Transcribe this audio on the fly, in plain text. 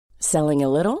Selling a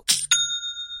little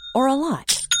or a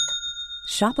lot?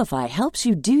 Shopify helps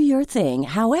you do your thing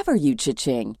however you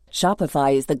cha-ching.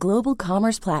 Shopify is the global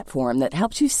commerce platform that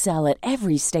helps you sell at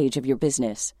every stage of your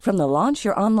business. From the launch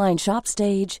your online shop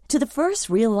stage to the first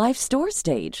real-life store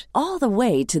stage, all the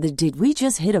way to the did we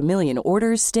just hit a million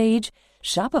orders stage.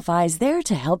 Shopify is there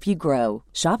to help you grow.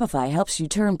 Shopify helps you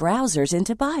turn browsers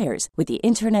into buyers with the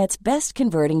internet's best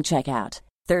converting checkout.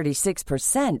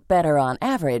 36% better on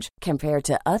average compared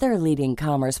to other leading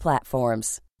commerce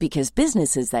platforms. Because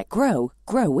businesses that grow,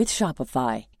 grow with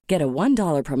Shopify. Get a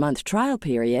 $1 per month trial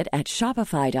period at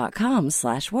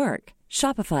shopify.com/work.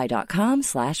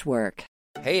 Shopify.com/work.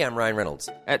 Hey, I'm Ryan Reynolds.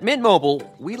 At Mint Mobile,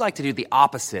 we like to do the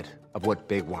opposite of what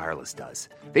Big Wireless does.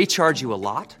 They charge you a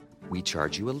lot, we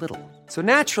charge you a little. So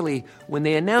naturally, when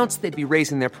they announced they'd be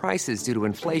raising their prices due to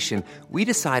inflation, we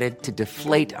decided to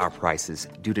deflate our prices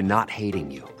due to not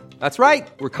hating you. That's right.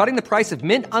 We're cutting the price of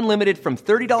Mint Unlimited from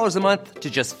 $30 a month to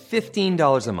just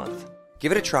 $15 a month.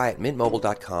 Give it a try at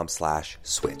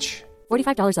mintmobile.com/switch.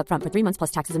 $45 up front for 3 months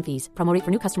plus taxes and fees. Promo rate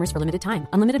for new customers for limited time.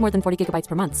 Unlimited more than 40 gigabytes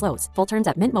per month. Slows full terms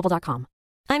at mintmobile.com.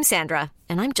 I'm Sandra,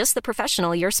 and I'm just the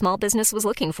professional your small business was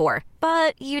looking for.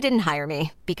 But you didn't hire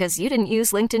me because you didn't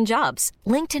use LinkedIn Jobs.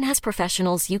 LinkedIn has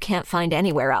professionals you can't find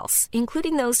anywhere else,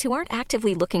 including those who aren't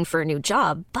actively looking for a new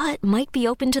job, but might be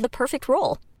open to the perfect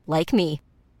role, like me.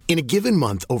 In a given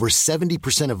month, over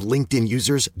 70% of LinkedIn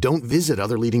users don't visit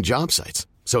other leading job sites.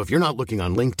 So if you're not looking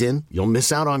on LinkedIn, you'll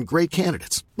miss out on great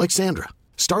candidates like Sandra.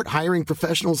 Start hiring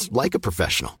professionals like a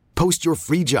professional. Post your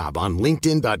free job on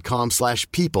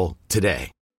linkedin.com/people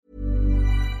today.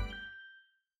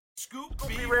 Scoop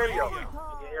B Radio, in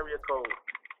your area code,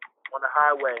 on the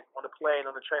highway, on the plane,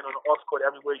 on the train, on the off court,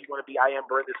 everywhere you want to be. I am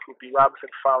Brenda Scoop B Robinson.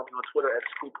 Follow me on Twitter at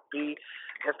Scoop B,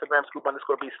 Instagram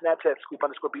Scoop_B, Snapchat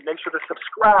Scoop_B. Make sure to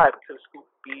subscribe to the Scoop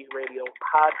B Radio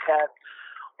podcast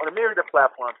on a myriad of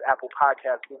platforms: Apple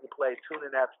Podcasts, Google Play,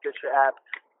 TuneIn app, Stitcher app,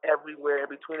 everywhere in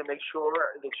between. And make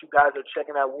sure that you guys are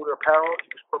checking out Wooter Apparel.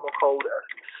 Use promo code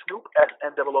Snoop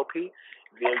SNOOP.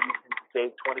 There you can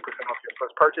save 20% off your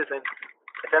first purchase. And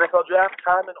it's NFL draft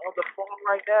time, and on the phone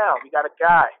right now, we got a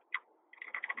guy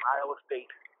from Iowa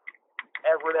State,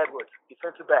 Everett Edwards,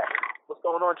 defensive back. What's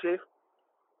going on, Chief?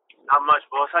 Not much,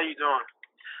 boss. How you doing?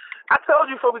 I told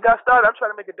you before we got started, I'm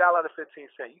trying to make $1 out of 15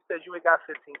 cents. You said you ain't got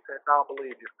 15 cents. I don't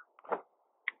believe you.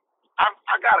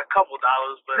 I got a couple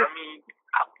dollars, but I mean,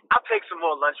 I'll take some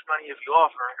more lunch money if you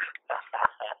offer.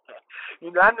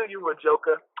 You know, I knew you were a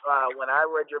joker when I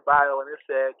read your bio and it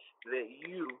said that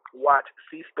you watch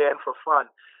C-SPAN for fun.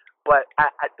 But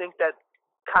I think that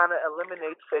kind of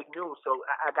eliminates fake news. So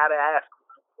I got to ask,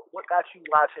 what got you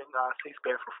watching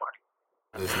C-SPAN for fun?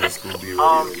 Just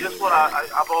what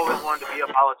I've always wanted to be a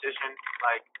politician.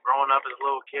 Like growing up as a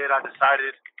little kid, I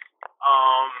decided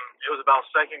it was about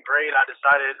second grade. I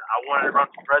decided I wanted to run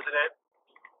for president.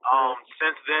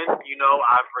 Since then, you know,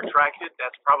 I've retracted.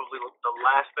 That's probably the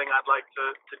last thing I'd like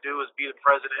to do is be the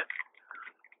president.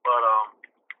 But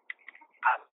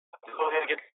I go ahead and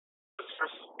get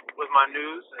with my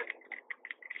news and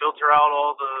filter out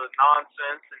all the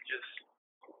nonsense and just.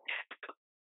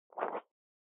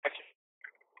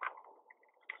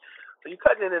 So you're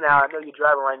cutting in and out. I know you're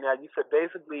driving right now. You said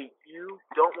basically you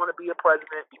don't want to be a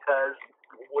president because,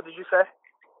 what did you say?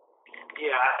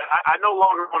 Yeah, I no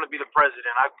longer want to be the president.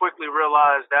 I quickly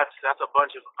realized that's a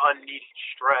bunch of unneeded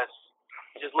stress.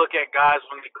 You just look at guys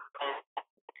when they go home,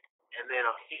 and then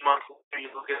a few months later you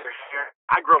look at their hair.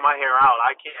 I grow my hair out.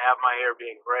 I can't have my hair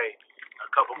being gray a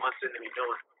couple months into me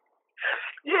doing it.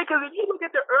 Yeah, because if you look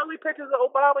at the early pictures of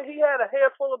Obama, he had a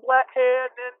hair full of black hair,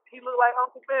 and then he looked like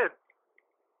Uncle Ben.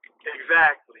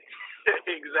 Exactly.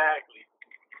 Exactly.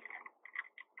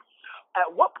 At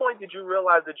what point did you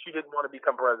realize that you didn't want to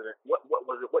become president? What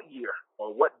was it? What year or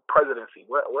what presidency?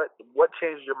 What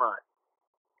changed your mind?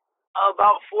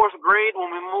 About fourth grade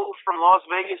when we moved from Las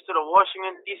Vegas to the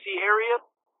Washington D.C. area.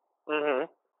 Mm-hmm.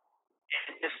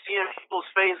 And just seeing people's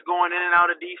face going in and out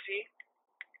of D.C.,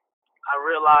 I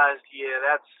realized, yeah,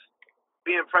 that's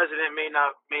being president may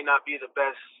not be the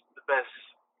best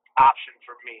option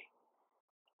for me.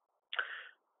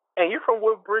 And you're from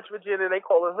Woodbridge, Virginia. They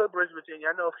call it Hoodbridge, Virginia.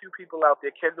 I know a few people out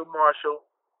there. Kendall Marshall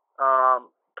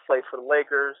played for the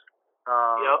Lakers.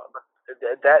 Yep.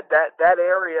 That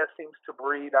area seems to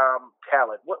breed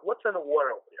talent. What's in the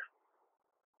water over there?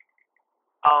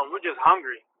 We're just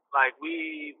hungry. Like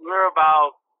we're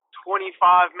about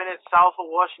 25 minutes south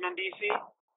of Washington D.C.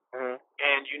 Mm-hmm.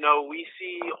 And you know we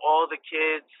see all the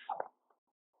kids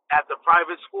at the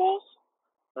private schools,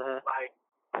 mm-hmm. like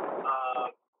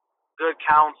Good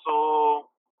Counsel,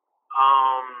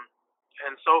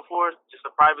 and so forth. Just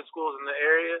the private schools in the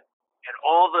area. and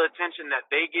all the attention that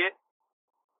they get,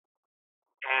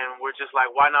 and we're just like,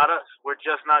 why not us? We're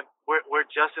just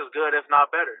as good, if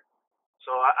not better.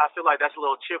 So I feel like that's a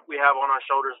little chip we have on our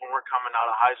shoulders when we're coming out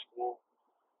of high school.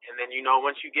 And then,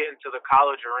 once you get into the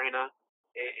college arena,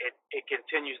 it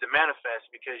continues to manifest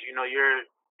because,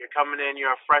 you're coming in,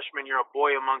 you're a freshman, you're a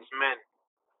boy amongst men.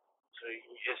 So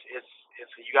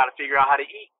it's you got to figure out how to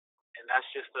eat. And that's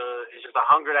just a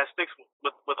hunger that sticks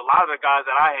with a lot of the guys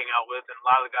that I hang out with and a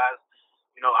lot of the guys,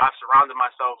 I've surrounded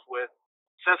myself with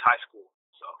since high school.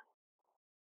 So.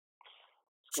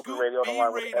 Scoop B Radio on the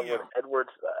line with Edward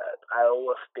Edwards,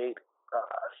 Iowa State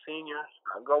senior,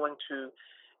 going to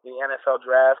the NFL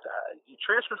draft. You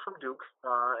transferred from Duke,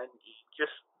 and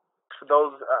just for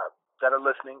those that are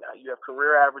listening, you have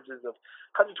career averages of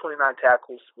 129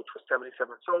 tackles, which was 77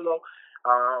 solo.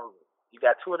 You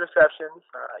got 2 interceptions.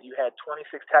 You had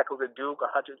 26 tackles at Duke,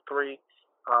 103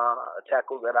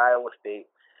 tackles at Iowa State.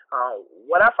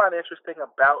 What I find interesting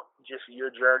about just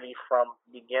your journey from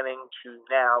beginning to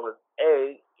now is,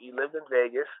 A, you lived in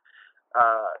Vegas,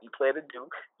 you played at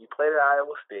Duke, you played at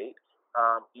Iowa State,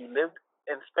 you lived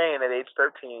in Spain at age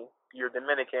 13, you're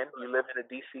Dominican, you live in the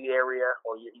D.C. area,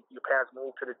 or your parents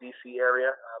moved to the D.C.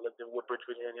 area, lived in Woodbridge,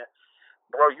 Virginia.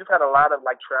 Bro, you've had a lot of,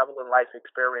 travel and life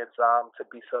experience to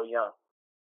be so young.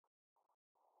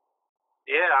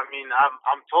 Yeah,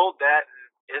 I'm told that.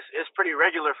 It's pretty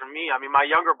regular for me. My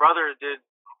younger brother did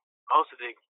most of the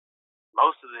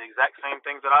exact same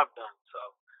things that I've done, so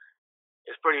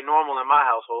it's pretty normal in my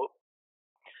household.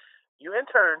 You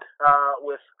interned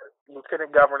with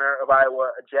Lieutenant Governor of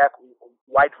Iowa, Jack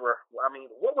Whitver.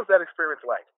 What was that experience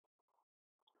like?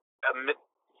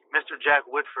 Mr. Jack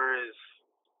Whitver is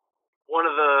one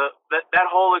of that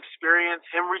whole experience.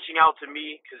 Him reaching out to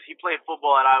me because he played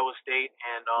football at Iowa State,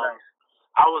 and nice.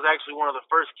 I was actually one of the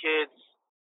first kids.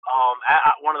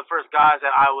 One of the first guys at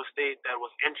Iowa State that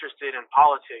was interested in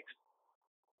politics.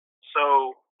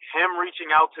 So him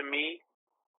reaching out to me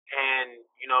and,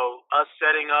 us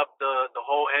setting up the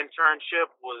whole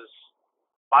internship was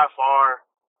by far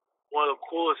one of the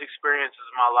coolest experiences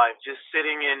of my life. Just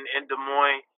sitting in Des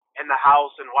Moines in the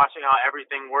house and watching how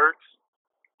everything works.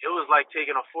 It was like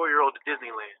taking a 4-year-old to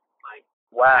Disneyland.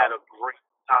 Wow. I had a great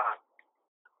time.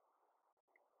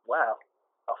 Wow.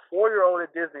 A 4-year-old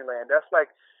at Disneyland. That's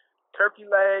like turkey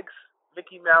legs,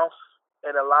 Mickey Mouse,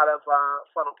 and a lot of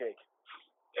funnel cake.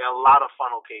 And a lot of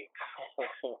funnel cake.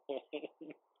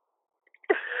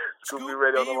 Scoop B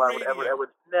Radio on the line with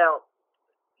Edward. Now,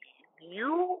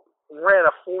 you ran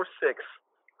a 4.6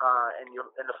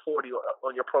 in the 40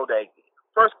 on your pro day.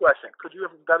 First question: could you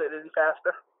have done it any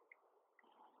faster?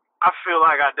 I feel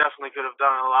like I definitely could have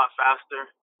done it a lot faster.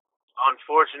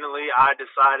 Unfortunately, I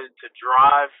decided to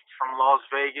drive from Las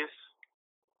Vegas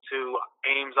to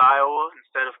Ames, Iowa,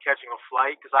 instead of catching a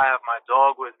flight because I have my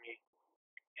dog with me.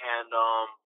 And,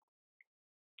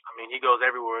 he goes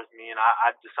everywhere with me, and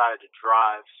I decided to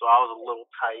drive, so I was a little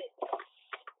tight.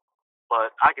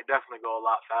 But I could definitely go a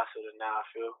lot faster than that, I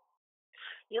feel.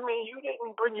 You mean you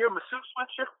didn't bring your masseuse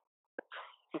with you?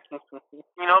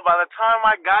 By the time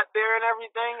I got there and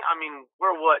everything,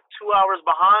 we're 2 hours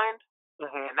behind?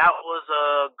 Mm-hmm. And that was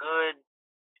a good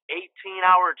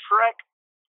 18-hour trek.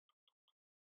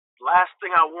 Last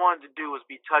thing I wanted to do was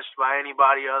be touched by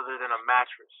anybody other than a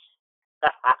mattress.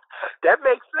 That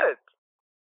makes sense.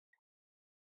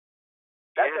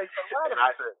 That makes a lot of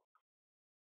sense.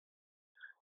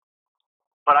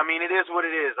 But it is what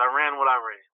it is. I ran what I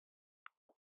ran.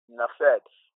 Enough said.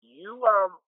 You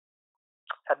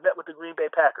have met with the Green Bay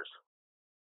Packers.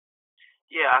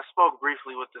 Yeah, I spoke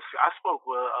briefly with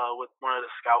with one of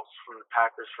the scouts from the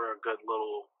Packers for a good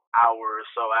little hour or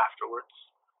so afterwards.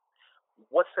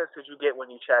 What sense did you get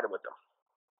when you chatted with them?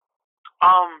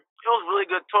 It was really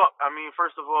good talk.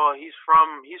 First of all, he's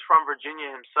from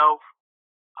Virginia himself.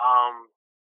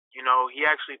 He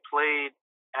actually played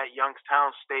at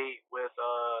Youngstown State with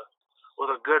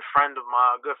a good friend of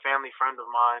mine, a good family friend of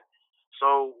mine.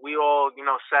 So we all,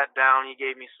 sat down. He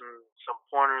gave me some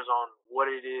pointers on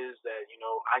what it is that,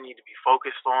 I need to be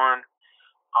focused on,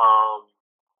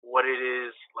 what it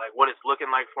is, what it's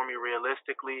looking like for me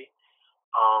realistically.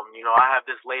 I have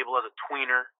this label as a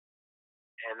tweener,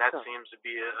 and that seems to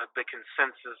be the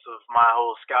consensus of my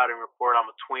whole scouting report. I'm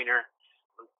a tweener.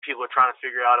 People are trying to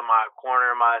figure out am I a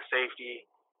corner, am I a safety,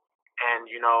 and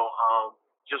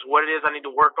just what it is I need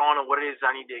to work on and what it is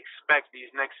I need to expect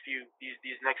these next few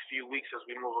weeks as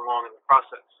we move along in the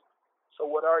process. So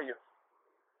what are you?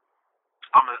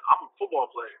 I'm a football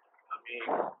player.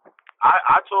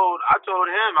 I told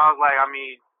him, I was like,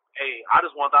 hey, I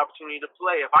just want the opportunity to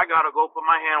play. If I gotta go put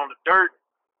my hand on the dirt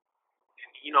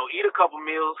and eat a couple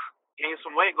meals, gain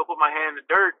some weight, go put my hand in the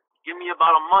dirt. Give me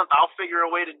about a month. I'll figure a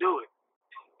way to do it.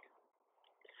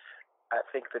 I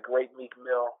think the great Meek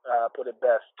Mill put it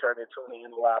best, turning tuna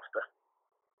into lobster.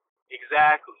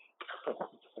 Exactly.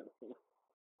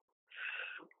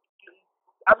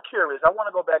 I'm curious. I want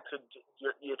to go back to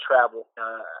your travel.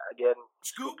 Again,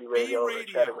 Scoop B Radio.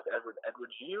 Chatting with Edwards.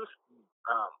 You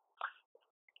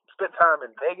spent time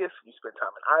in Vegas. You spent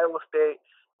time in Iowa State.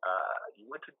 You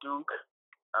went to Duke.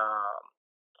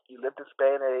 You lived in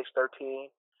Spain at age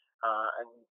 13. And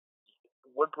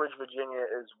Woodbridge, Virginia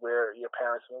is where your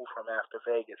parents moved from after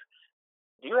Vegas.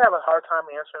 Do you have a hard time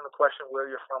answering the question where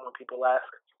you're from when people ask?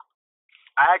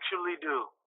 I actually do.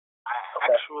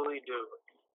 Actually do.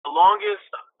 The longest,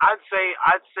 I'd say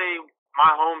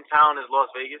my hometown is Las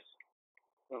Vegas.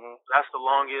 Mm-hmm. That's the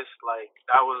longest. Like,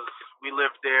 we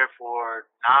lived there for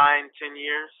 9-10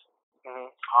 years.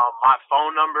 Mm-hmm. My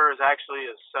phone number is actually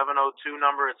a 702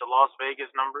 number. It's a Las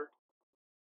Vegas number.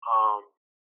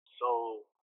 So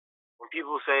when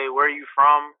people say, where are you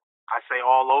from? I say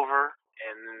all over.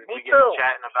 And we get to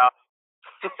chatting about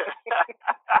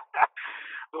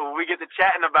when we get to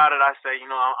chatting about it, I say,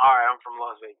 all right, I'm from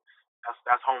Las Vegas.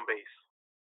 That's home base.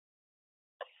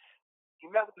 You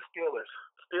met with the Steelers.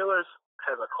 Steelers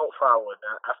has a cult following.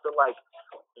 I feel like,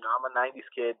 I'm a 90s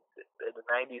kid. In the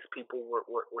 90s, people were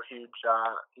huge,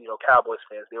 Cowboys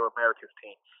fans. They were America's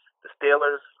team. The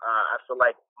Steelers, I feel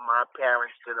like my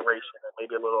parents' generation, and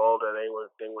maybe a little older, they were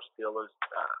Steelers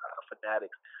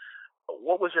fanatics.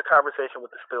 What was your conversation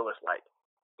with the Steelers like?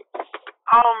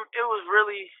 It was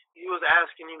really, he was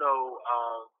asking,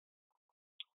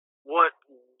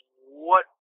 what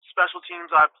special teams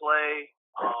I play,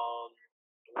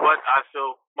 what I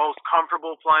feel most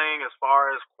comfortable playing as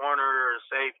far as corner or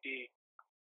safety,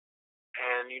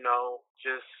 and,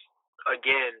 just,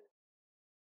 again,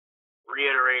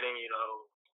 reiterating,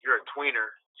 you're a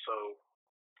tweener, so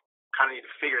kind of need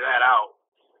to figure that out.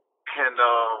 And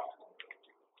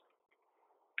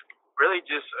really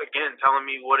just, again, telling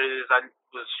me what it is I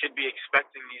should be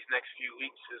expecting these next few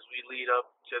weeks as we lead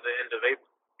up to the end of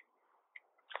April.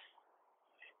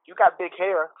 You got big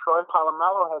hair. Troy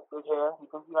Polamalu has big hair. You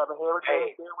think you have a hair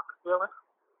advantage there with the Steelers?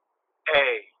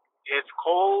 Hey, it's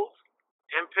cold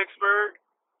in Pittsburgh,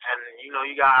 and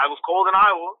I was cold in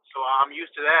Iowa, so I'm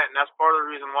used to that, and that's part of the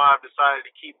reason why I've decided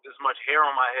to keep as much hair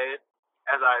on my head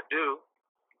as I do.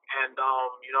 And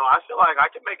I feel like I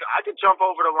could jump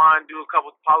over the line, do a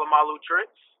couple Polamalu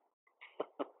tricks.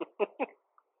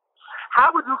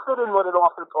 How would you fit in with an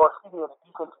offense or the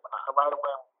defense right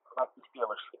away like the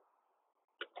Steelers?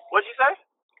 What'd you say?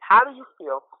 How do you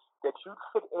feel that you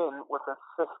fit in with a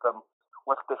system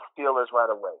with the Steelers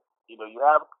right away? You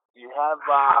have.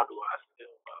 How do I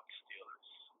feel about the Steelers?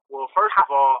 Well, first of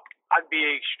all, I'd be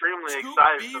extremely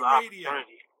excited for the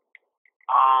opportunity.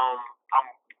 I'm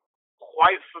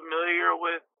quite familiar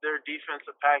with their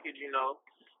defensive package. A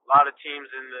lot of teams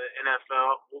in the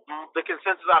NFL. The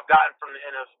consensus I've gotten from the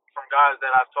NFL, from guys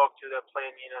that I've talked to that play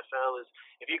in the NFL, is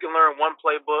if you can learn one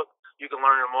playbook, you can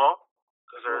learn them all.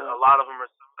 Because a lot of them are,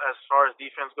 as far as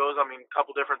defense goes, a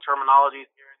couple different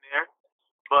terminologies here and there.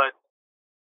 But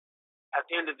at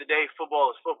the end of the day,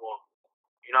 football is football.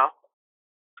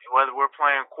 Whether we're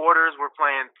playing quarters, we're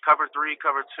playing cover 3,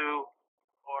 cover 2,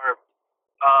 or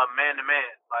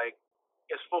man-to-man. Like,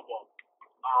 it's football.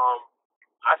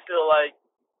 I feel like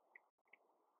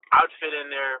I would fit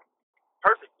in there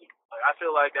perfectly. Like, I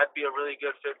feel like that'd be a really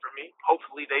good fit for me.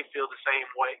 Hopefully they feel the same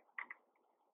way.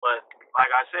 But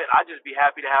like I said, I'd just be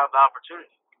happy to have the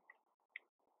opportunity.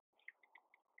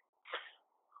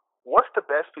 What's the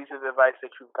best piece of advice that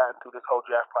you've gotten through this whole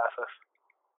draft process?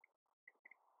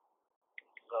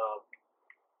 The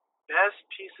best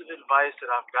piece of advice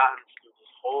that I've gotten through this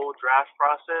whole draft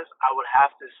process, I would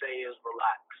have to say, is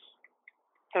relax.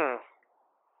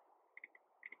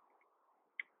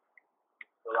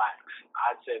 Relax.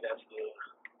 I'd say that's the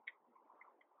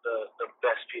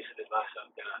best piece of advice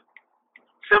I've got.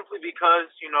 Simply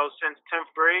because, since 10th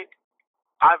grade,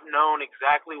 I've known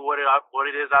exactly what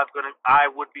it is I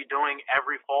would be doing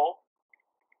every fall.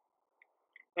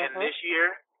 And this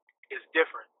year is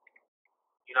different,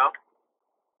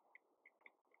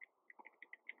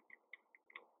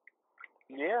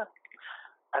 Yeah,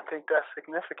 I think that's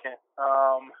significant.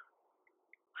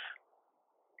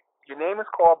 Your name is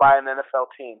called by an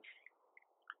NFL team.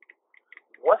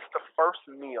 What's the first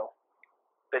meal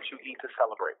that you eat to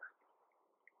celebrate?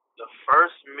 The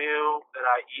first meal that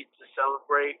I eat to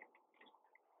celebrate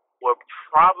would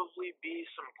probably be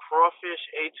some crawfish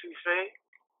étouffée.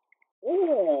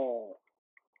 Ooh.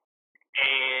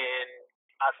 And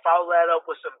I'd follow that up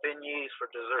with some beignets for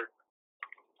dessert.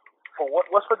 For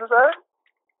what? What's for dessert?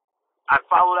 I'd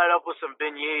follow that up with some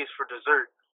beignets for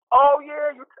dessert. Oh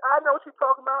yeah, I know what you're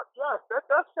talking about. Yes, that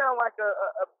does sound like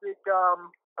a big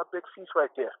feast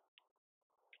right there.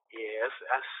 Yeah,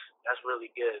 that's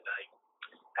really good. Like,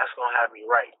 that's gonna have me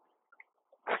right.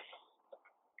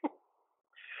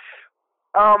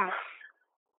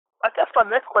 I guess my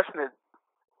next question is,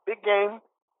 big game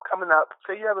coming up.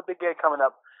 Say you have a big game coming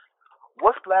up.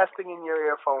 What's blasting in your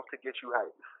earphones to get you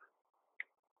hyped?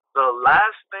 The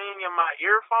last thing in my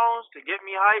earphones to get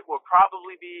me hyped would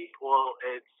probably be, well,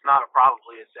 it's not a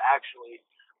probably, it's actually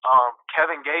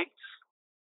Kevin Gates.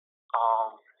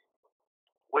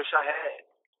 Wish I Had.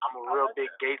 I'm a real big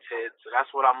Gates head, so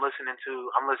that's what I'm listening to.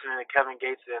 I'm listening to Kevin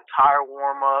Gates the entire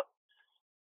warm-up,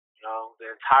 you know,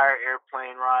 the entire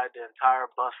airplane ride, the entire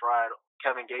bus ride,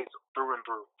 Kevin Gates through and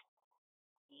through.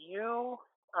 You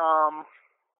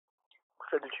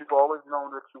said that you've always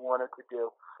known what you wanted to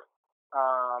do.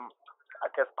 I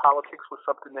guess politics was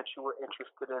something that you were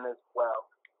interested in as well.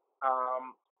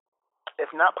 If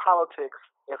not politics,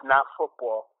 if not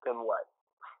football, then what?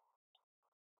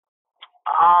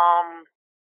 I'm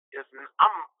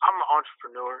an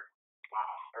entrepreneur,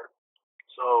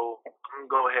 so I'm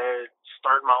gonna go ahead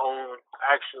start my own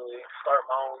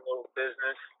little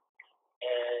business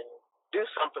and do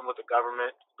something with the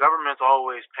government. Government's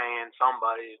always paying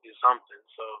somebody to do something,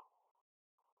 so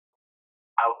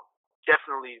I'll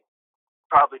definitely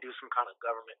probably do some kind of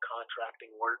government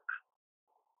contracting work.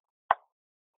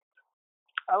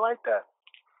 I like that.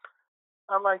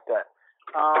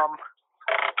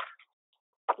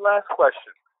 Last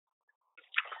question.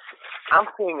 I'm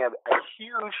seeing a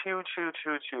huge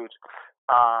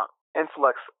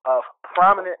influx of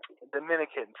prominent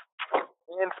Dominicans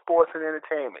in sports and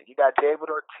entertainment. You got David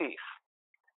Ortiz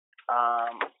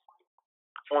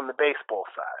on the baseball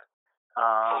side.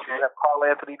 You have Carl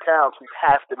Anthony Towns, who's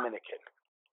half Dominican.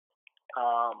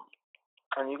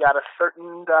 And you got a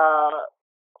certain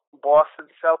Boston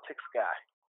Celtics guy,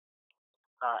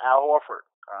 Al Horford,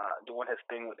 doing his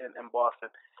thing in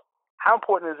Boston. How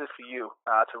important is it for you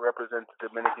to represent the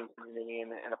Dominican community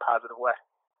in a positive way?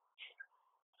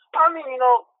 I mean, you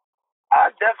know,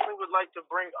 I definitely would like to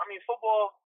bring. I mean,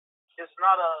 football is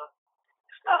not a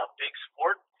big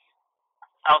sport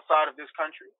outside of this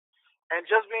country, and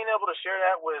just being able to share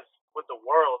that with the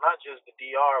world, not just the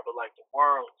DR, but like the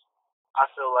world, I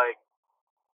feel like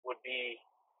would be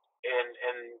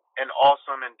an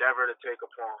awesome endeavor to take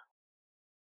upon.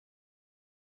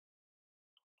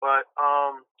 But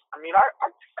I mean, I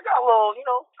got a little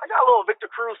Victor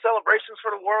Cruz celebrations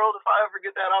for the world if I ever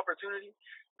get that opportunity.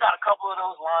 Got a couple of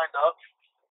those lined up,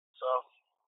 so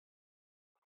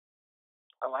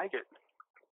I like it.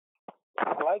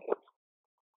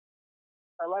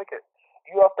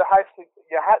 You off the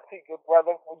your hot seat, good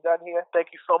brother. We're done here.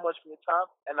 Thank you so much for your time,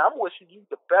 and I'm wishing you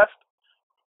the best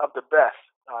of the best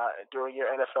during your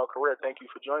NFL career. Thank you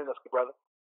for joining us, good brother.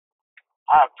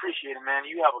 I appreciate it, man.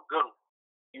 You have a good one.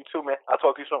 You too, man. I'll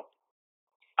talk to you soon.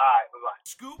 All right, bye-bye.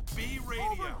 Scoop B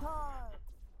Radio.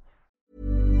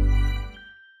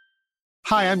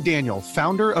 Hi, I'm Daniel,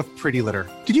 founder of Pretty Litter.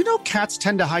 Did you know cats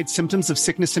tend to hide symptoms of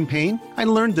sickness and pain? I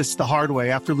learned this the hard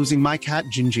way after losing my cat,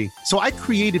 Gingy. So I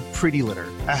created Pretty Litter,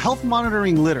 a health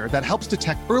monitoring litter that helps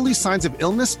detect early signs of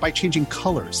illness by changing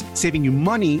colors, saving you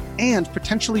money and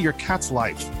potentially your cat's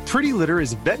life. Pretty Litter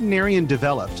is veterinarian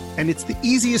developed, and it's the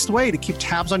easiest way to keep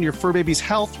tabs on your fur baby's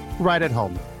health right at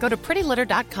home. Go to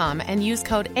prettylitter.com and use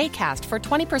code ACAST for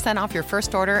 20% off your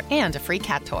first order and a free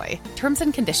cat toy. Terms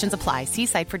and conditions apply. See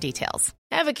site for details.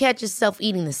 Ever catch yourself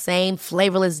eating the same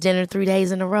flavorless dinner 3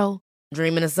 days in a row?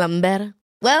 Dreaming of something better?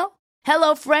 Well,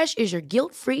 HelloFresh is your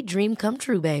guilt-free dream come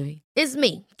true, baby. It's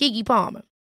me, Keke Palmer.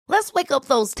 Let's wake up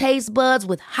those taste buds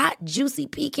with hot, juicy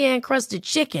pecan-crusted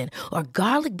chicken or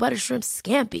garlic butter shrimp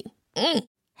scampi.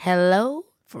 Hello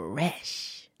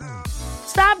Fresh.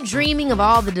 Stop dreaming of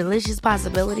all the delicious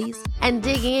possibilities and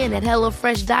dig in at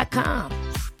HelloFresh.com.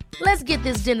 Let's get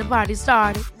this dinner party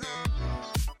started.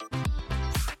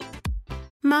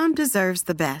 Mom deserves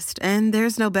the best, and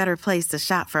there's no better place to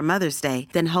shop for Mother's Day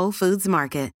than Whole Foods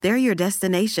Market. They're your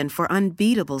destination for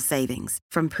unbeatable savings,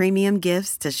 from premium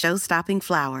gifts to show-stopping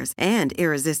flowers and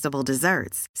irresistible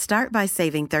desserts. Start by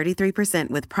saving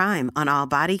 33% with Prime on all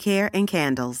body care and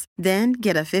candles. Then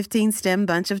get a 15-stem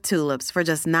bunch of tulips for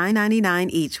just $9.99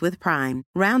 each with Prime.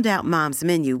 Round out Mom's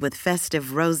menu with festive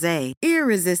rosé,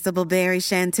 irresistible berry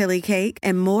chantilly cake,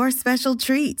 and more special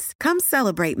treats. Come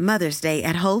celebrate Mother's Day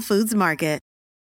at Whole Foods Market.